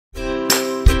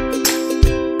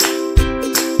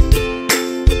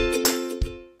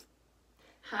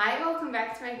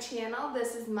back to my channel.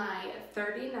 This is my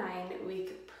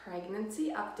 39-week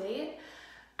pregnancy update.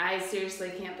 I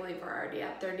seriously can't believe we're already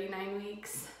at 39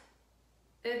 weeks.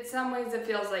 In some ways it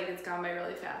feels like it's gone by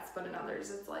really fast, but in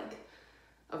others it's like,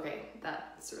 okay,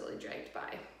 that's really dragged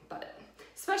by. But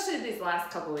especially these last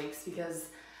couple weeks, because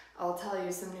I'll tell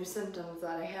you some new symptoms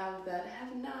that I have that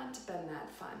have not been that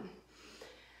fun.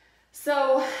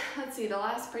 So let's see, the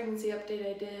last pregnancy update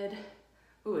I did,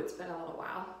 it's been a little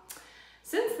while.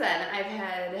 Since then, I've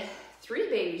had 3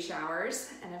 baby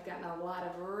showers and I've gotten a lot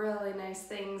of really nice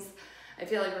things. I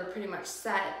feel like we're pretty much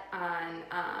set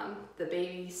on the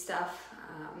baby stuff.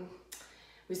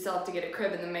 We still have to get a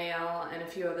crib in the mail and a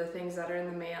few other things that are in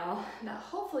the mail that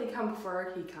hopefully come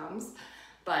before he comes.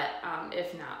 But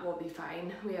if not, we'll be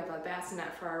fine. We have a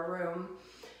bassinet for our room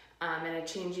and a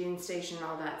changing station,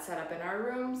 all that set up in our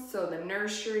room. So the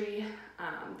nursery,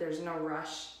 there's no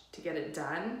rush to get it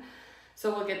done. So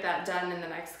we'll get that done in the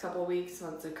next couple weeks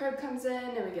once the crib comes in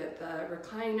and we get the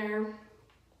recliner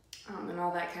and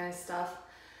all that kind of stuff.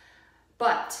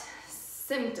 But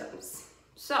symptoms.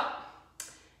 So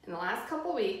in the last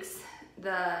couple weeks,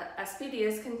 the SPD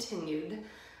has continued.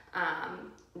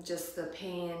 Just the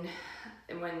pain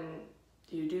when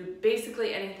you do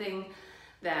basically anything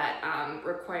that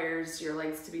requires your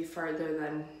legs to be farther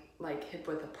than like hip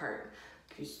width apart.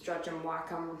 If you stretch them, walk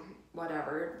them,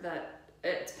 whatever, that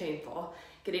it's painful.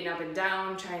 Getting up and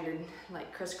down, trying to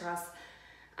like crisscross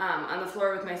on the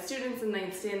floor with my students and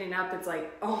then standing up, it's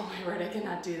like, oh my word, I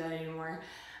cannot do that anymore.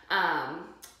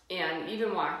 And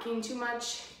even walking too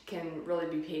much can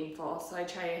really be painful. So I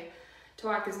try to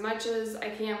walk as much as I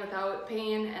can without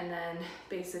pain, and then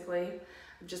basically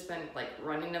I've just been like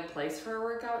running in place for a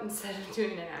workout instead of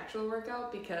doing an actual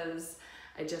workout because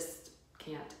I just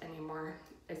can't anymore.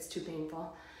 It's too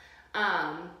painful.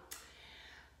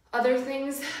 Other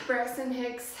things, Braxton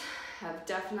Hicks have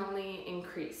definitely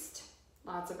increased.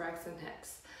 Lots of Braxton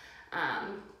Hicks.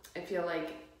 I feel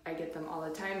like I get them all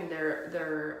the time, and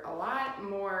they're a lot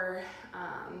more,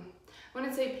 I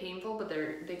wouldn't say painful, but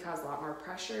they cause a lot more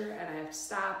pressure, and I have to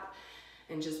stop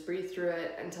and just breathe through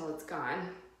it until it's gone.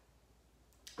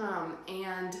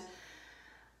 And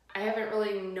I haven't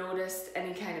really noticed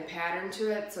any kind of pattern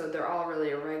to it, so they're all really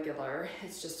irregular.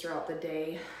 It's just throughout the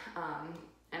day.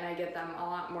 And I get them a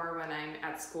lot more when I'm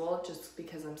at school just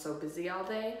because I'm so busy all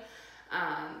day.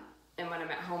 And when I'm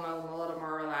at home, I'm a little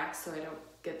more relaxed, so I don't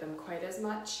get them quite as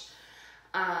much.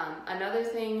 Another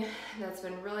thing that's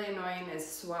been really annoying is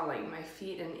swelling. My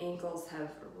feet and ankles have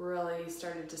really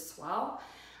started to swell.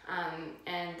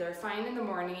 And they're fine in the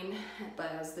morning,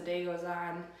 but as the day goes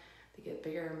on, they get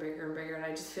bigger and bigger and bigger, and I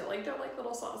just feel like they're like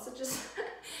little sausages.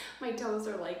 My toes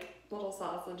are like little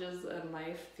sausages, and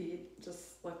my feet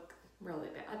just look really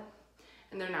bad.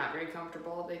 And they're not very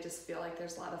comfortable. They just feel like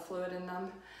there's a lot of fluid in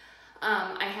them.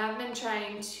 I have been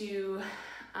trying to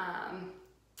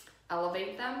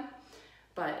elevate them,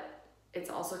 but it's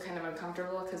also kind of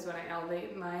uncomfortable because when I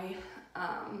elevate my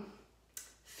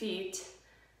feet,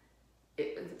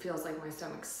 it feels like my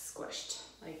stomach's squished,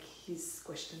 like he's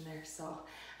squished in there, so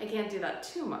I can't do that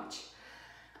too much.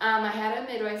 I had a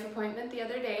midwife appointment the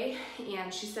other day,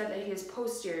 and she said that he is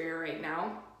posterior right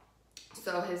now,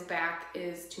 so his back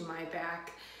is to my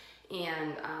back,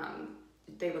 and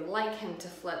they would like him to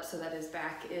flip so that his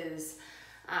back is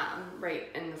right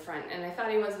in the front, and I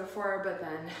thought he was before, but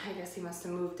then I guess he must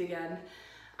have moved again.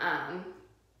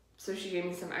 So she gave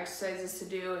me some exercises to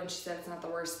do, and she said it's not the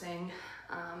worst thing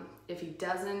if he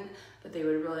doesn't, but they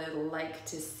would really like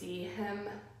to see him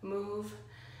move.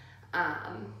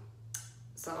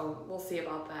 So we'll see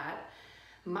about that.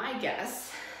 My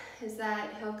guess is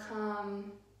that he'll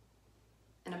come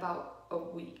in about a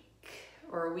week,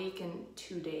 or a week and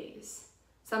 2 days,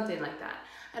 something like that.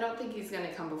 I don't think he's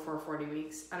gonna come before 40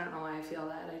 weeks. I don't know why I feel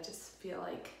that. I just feel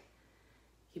like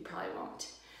he probably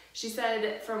won't. She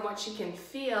said from what she can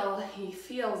feel, he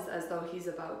feels as though he's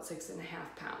about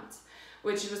 6.5 pounds,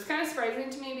 which was kind of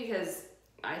surprising to me because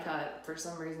I thought for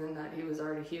some reason that he was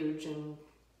already huge and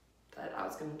that I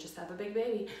was gonna just have a big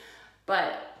baby,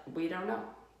 but we don't know.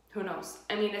 Who knows?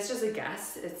 I mean, it's just a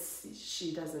guess.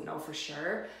 She doesn't know for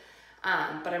sure,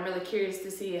 but I'm really curious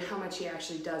to see how much he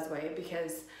actually does weigh,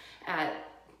 because at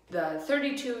the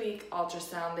 32-week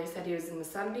ultrasound, they said he was in the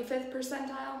 75th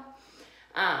percentile.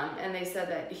 And they said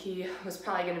that he was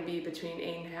probably going to be between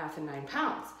 8.5 and 9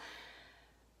 pounds.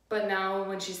 But now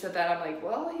when she said that, I'm like,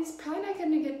 well, he's probably not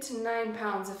going to get to 9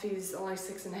 pounds if he's only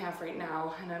 6.5 right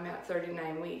now, and I'm at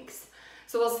 39 weeks.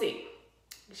 So we'll see.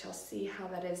 We shall see how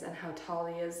that is and how tall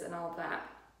he is and all that.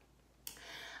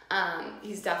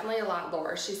 He's definitely a lot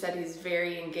lower. She said he's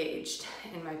very engaged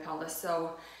in my pelvis,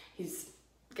 so he's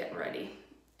getting ready.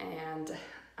 and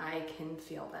I can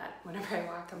feel that whenever I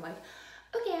walk. I'm like,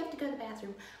 okay, I have to go to the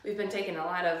bathroom. We've been taking a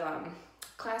lot of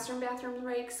classroom bathroom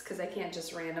breaks because I can't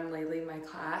just randomly leave my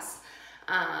class.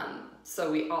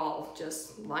 So we all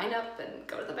just line up and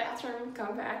go to the bathroom,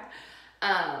 come back,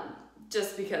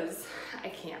 just because I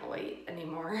can't wait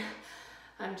anymore.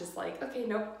 I'm just like, okay,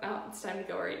 nope, no, it's time to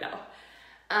go right now.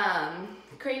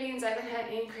 Cravings, I haven't had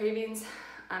any cravings.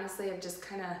 Honestly, I've just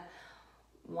kind of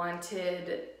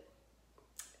wanted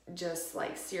just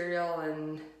like cereal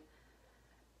and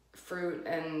fruit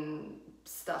and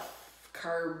stuff,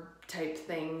 carb type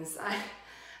things.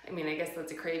 I mean, I guess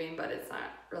that's a craving, but it's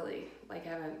not really, like, I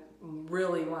haven't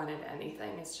really wanted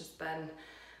anything. It's just been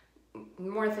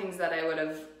more things that I would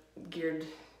have geared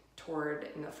toward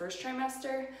in the first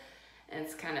trimester. And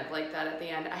it's kind of like that at the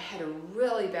end. I had a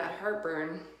really bad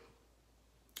heartburn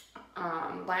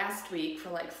last week for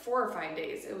like 4 or 5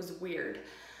 days. It was weird.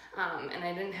 And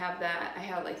I didn't have that. I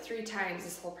had like 3 times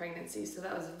this whole pregnancy, so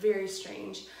that was very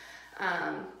strange.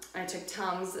 I took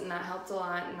Tums and that helped a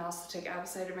lot, and also took apple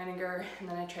cider vinegar, and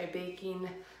then I tried baking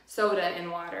soda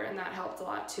in water, and that helped a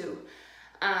lot too.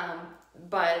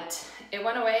 But it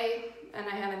went away, and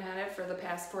I haven't had it for the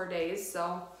past 4 days,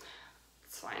 so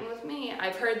it's fine with me.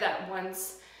 I've heard that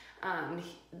once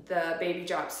the baby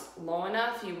drops low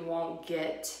enough, you won't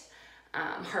get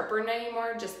heartburn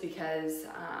anymore, just because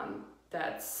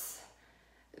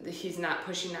he's not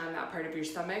pushing on that part of your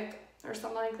stomach or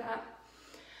something like that.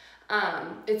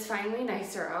 It's finally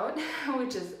nicer out,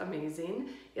 which is amazing.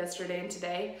 Yesterday and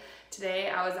today. Today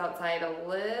I was outside a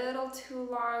little too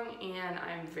long and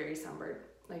I'm very sunburned.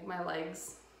 Like my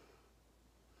legs,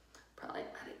 probably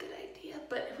not a good idea,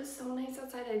 but it was so nice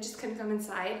outside. I just couldn't come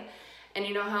inside. And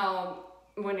you know how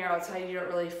when you're outside you don't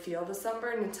really feel the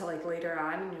sunburn until like later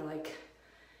on, and you're like,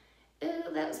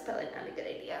 oh, that was probably not a good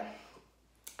idea.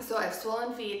 So I have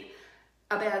swollen feet,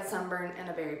 a bad sunburn, and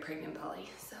a very pregnant belly.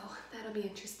 So that'll be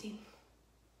interesting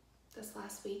this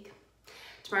last week.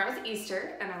 Tomorrow's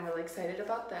Easter, and I'm really excited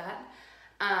about that.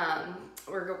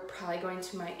 We're probably going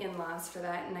to my in-laws for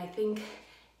that, and I think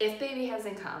if baby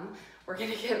hasn't come, we're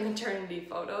gonna get maternity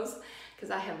photos,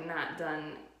 because I have not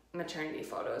done maternity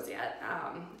photos yet.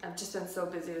 I've just been so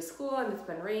busy with school, and it's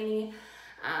been rainy,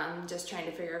 just trying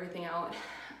to figure everything out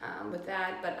with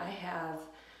that. But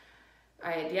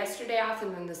I had yesterday off,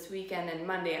 and then this weekend and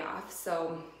Monday off,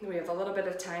 so we have a little bit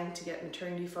of time to get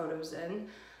maternity photos in,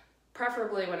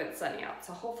 preferably when it's sunny out,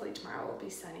 so hopefully tomorrow will be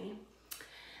sunny.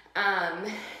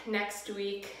 Next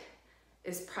week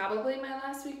is probably my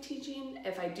last week teaching.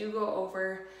 If I do go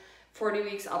over 40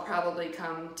 weeks, I'll probably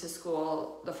come to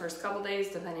school the first couple days,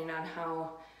 depending on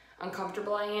how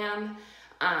uncomfortable I am.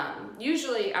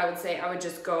 Usually I would say I would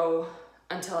just go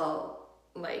until,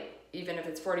 like, even if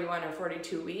it's 41 or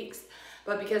 42 weeks,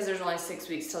 but because there's only 6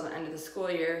 weeks till the end of the school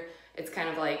year, it's kind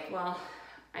of like, well,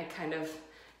 I kind of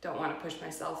don't want to push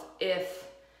myself if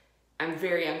I'm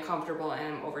very uncomfortable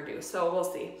and I'm overdue. So we'll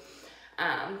see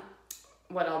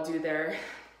what I'll do there.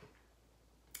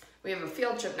 We have a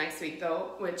field trip next week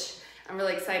though, which I'm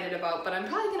really excited about, but I'm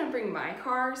probably gonna bring my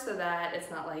car so that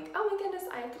it's not like, oh my goodness,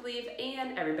 I have to leave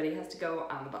and everybody has to go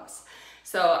on the bus.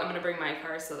 So I'm gonna bring my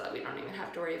car so that we don't even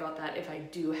have to worry about that if I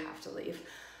do have to leave,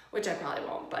 which I probably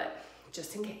won't, but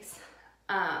just in case.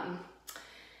 My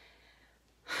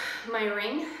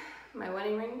ring, my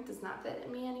wedding ring, does not fit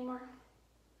in me anymore.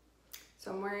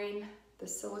 So I'm wearing the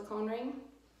silicone ring,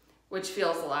 which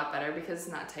feels a lot better because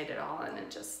it's not tight at all, and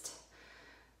it's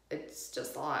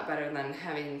just a lot better than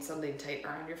having something tight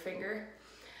around your finger.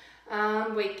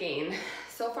 Weight gain.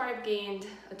 So far I've gained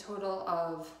a total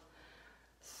of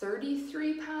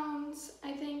 33 pounds,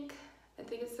 I think. I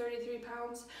think it's 33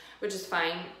 pounds, which is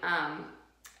fine.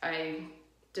 I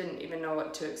didn't even know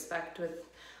what to expect with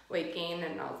weight gain,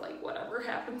 and I was like, whatever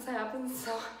happens, happens.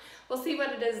 So we'll see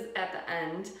what it is at the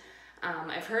end.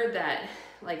 I've heard that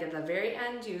like at the very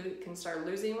end you can start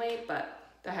losing weight, but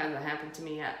that hasn't happened to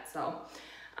me yet. So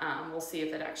we'll see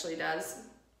if it actually does.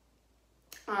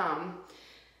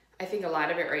 I think a lot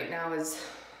of it right now is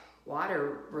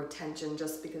water retention,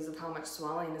 just because of how much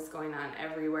swelling is going on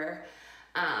everywhere.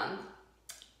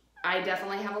 I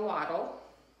definitely have a waddle.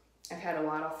 I've had a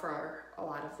waddle for a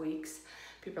lot of weeks.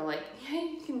 People are like, yeah,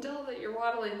 you can tell that you're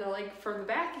waddling. They're like, from the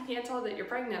back, you can't tell that you're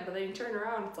pregnant, but then you turn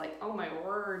around, it's like, oh my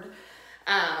word.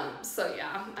 So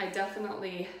yeah, I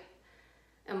definitely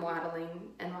am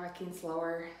waddling and walking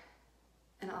slower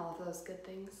and all of those good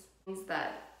things. Means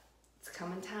that it's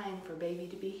coming time for baby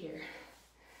to be here.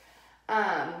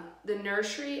 The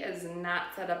nursery is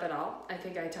not set up at all. I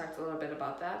think I talked a little bit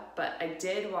about that, but I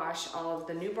did wash all of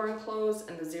the newborn clothes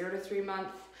and the 0 to 3 month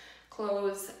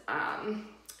clothes,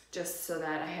 just so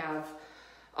that I have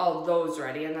all those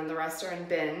ready, and then the rest are in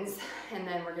bins. And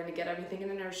then we're gonna get everything in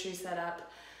the nursery set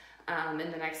up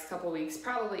in the next couple weeks,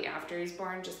 probably after he's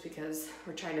born, just because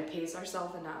we're trying to pace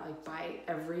ourselves and not like buy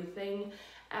everything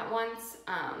at once.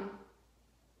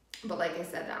 But like I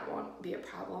said, that won't be a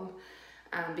problem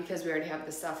because we already have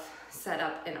the stuff set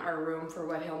up in our room for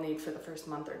what he'll need for the first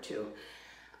month or two.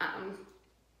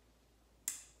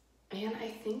 And I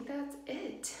think that's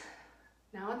it.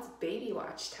 Now it's baby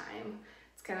watch time.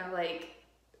 It's kind of like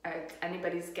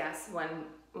anybody's guess when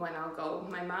I'll go.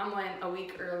 My mom went a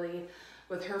week early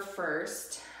with her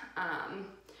first,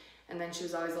 and then she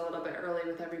was always a little bit early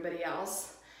with everybody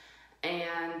else.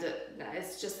 And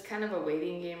it's just kind of a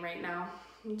waiting game right now.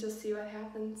 You just see what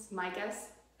happens. My guess,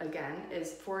 again,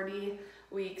 is 40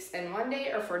 weeks in 1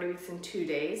 day or 40 weeks in 2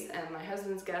 days. And my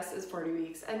husband's guess is 40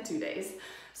 weeks and 2 days.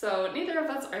 So neither of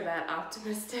us are that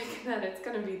optimistic that it's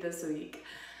gonna be this week.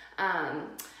 I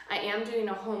am doing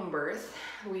a home birth.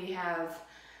 We have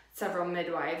several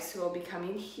midwives who will be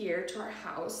coming here to our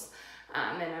house.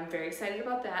 And I'm very excited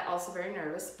about that, also very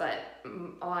nervous, but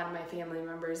a lot of my family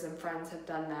members and friends have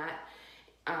done that,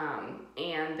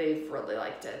 and they've really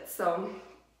liked it. So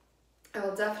I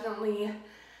will definitely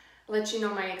let you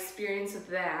know my experience with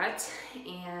that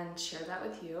and share that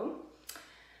with you.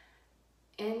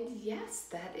 And yes,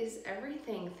 that is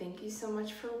everything. Thank you so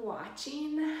much for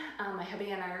watching. My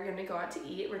hubby and I are gonna go out to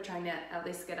eat. We're trying to at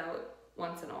least get out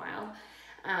once in a while.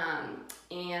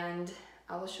 And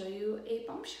I will show you a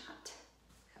bump shot.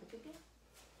 Have a good day.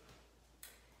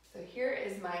 So here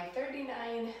is my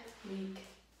 39-week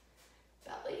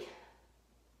belly.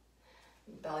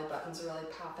 Belly button's really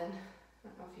popping. I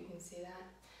don't know if you can see that.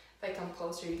 If I come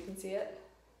closer, you can see it.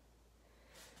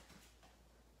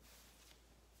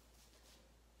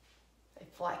 I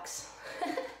flex.